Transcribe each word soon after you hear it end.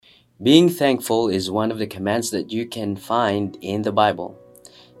Being thankful is one of the commands that you can find in the Bible.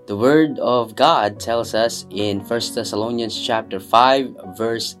 The Word of God tells us in 1 Thessalonians chapter 5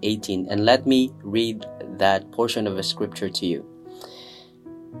 verse 18, and let me read that portion of the scripture to you.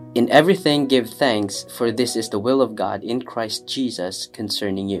 In everything give thanks, for this is the will of God in Christ Jesus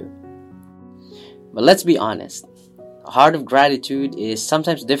concerning you. But let's be honest, a heart of gratitude is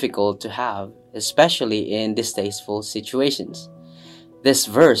sometimes difficult to have, especially in distasteful situations. This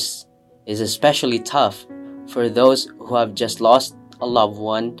verse is especially tough for those who have just lost a loved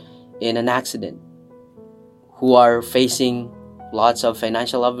one in an accident, who are facing lots of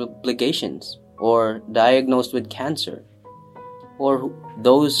financial obligations, or diagnosed with cancer, or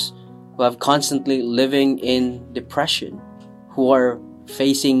those who have constantly living in depression, who are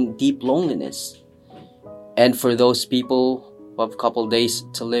facing deep loneliness, and for those people who have a couple days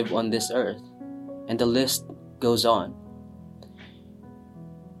to live on this earth, and the list goes on.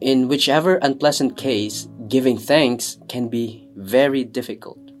 In whichever unpleasant case, giving thanks can be very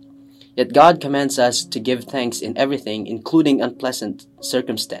difficult. Yet God commands us to give thanks in everything, including unpleasant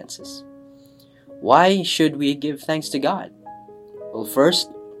circumstances. Why should we give thanks to God? Well,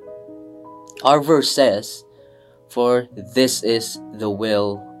 first, our verse says, "For this is the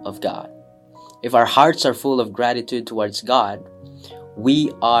will of God." If our hearts are full of gratitude towards God,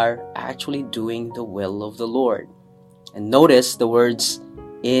 we are actually doing the will of the Lord. And notice the words,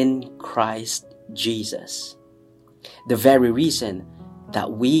 "in Christ Jesus." The very reason that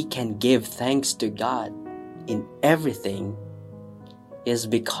we can give thanks to God in everything is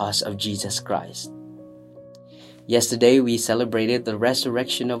because of Jesus Christ. Yesterday we celebrated the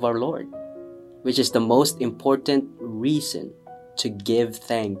resurrection of our Lord, which is the most important reason to give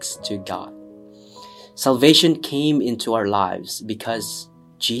thanks to God. Salvation came into our lives because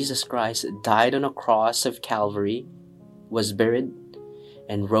Jesus Christ died on a cross of Calvary, was buried,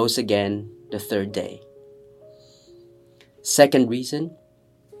 and rose again the third day. Second reason,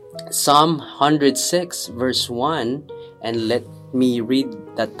 Psalm 106 verse 1, and let me read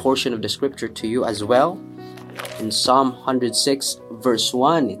that portion of the scripture to you as well. In Psalm 106 verse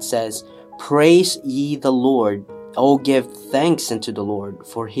 1, it says, "Praise ye the Lord, O give thanks unto the Lord,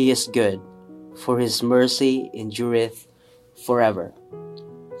 for he is good, for his mercy endureth forever."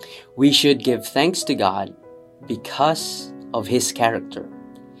 We should give thanks to God because of his character.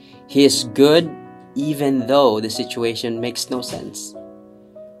 He is good even though the situation makes no sense.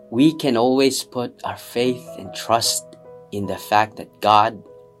 We can always put our faith and trust in the fact that God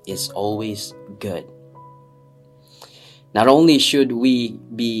is always good. Not only should we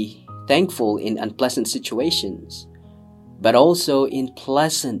be thankful in unpleasant situations, but also in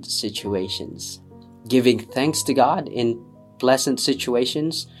pleasant situations. Giving thanks to God in pleasant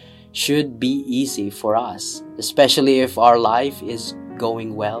situations should be easy for us, especially if our life is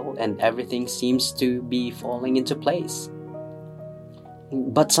going well and everything seems to be falling into place.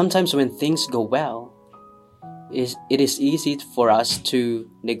 But sometimes when things go well, it is easy for us to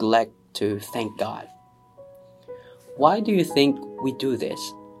neglect to thank God. Why do you think we do this?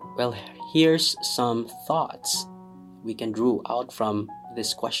 Well, here's some thoughts we can draw out from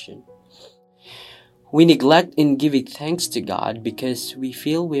this question. We neglect in giving thanks to God because we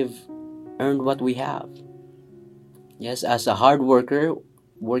feel we've earned what we have. Yes, as a hard worker,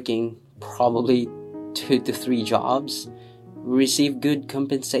 working probably 2 to 3 jobs, we receive good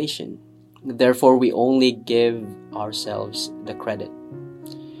compensation. Therefore, we only give ourselves the credit.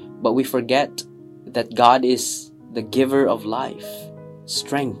 But we forget that God is the giver of life,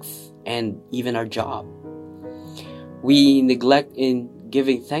 strength, and even our job. We neglect in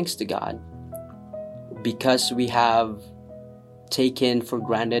giving thanks to God because we have taken for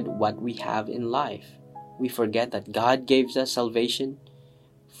granted what we have in life. We forget that God gives us salvation,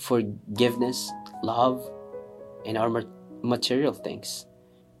 forgiveness, love, and our material things.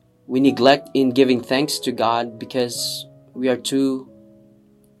 We neglect in giving thanks to God because we are too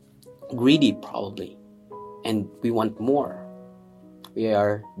greedy probably, and we want more. We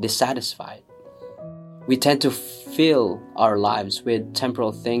are dissatisfied. We tend to fill our lives with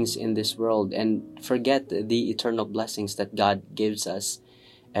temporal things in this world and forget the eternal blessings that God gives us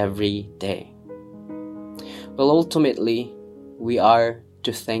every day. Well, ultimately, we are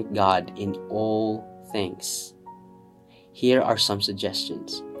to thank God in all things. Here are some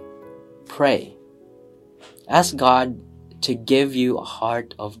suggestions. Pray. Ask God to give you a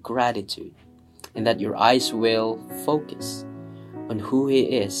heart of gratitude and that your eyes will focus on who He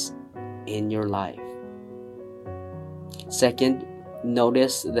is in your life. Second,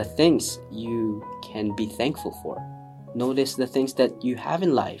 notice the things you can be thankful for. Notice the things that you have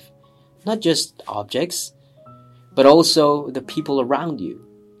in life, not just objects, but also the people around you.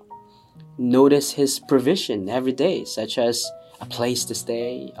 Notice His provision every day, such as a place to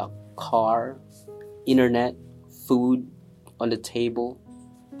stay, a car, internet, food on the table,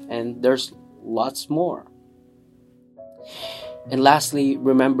 and there's lots more. And lastly,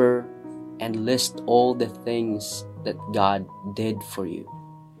 remember and list all the things that God did for you.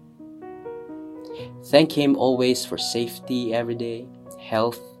 Thank Him always for safety every day,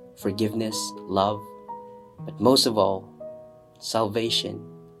 health, forgiveness, love, but most of all, salvation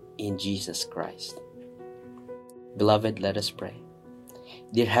in Jesus Christ. Beloved, let us pray.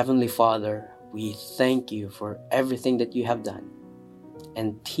 Dear Heavenly Father, we thank You for everything that You have done,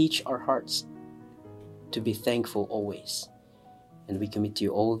 and teach our hearts to be thankful always. And we commit to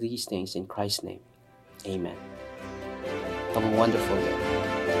You all these things in Christ's name. Amen. Have a wonderful day.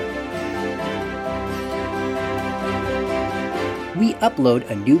 We upload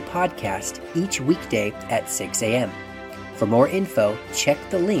a new podcast each weekday at 6 a.m. For more info, check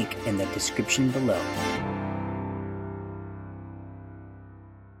the link in the description below.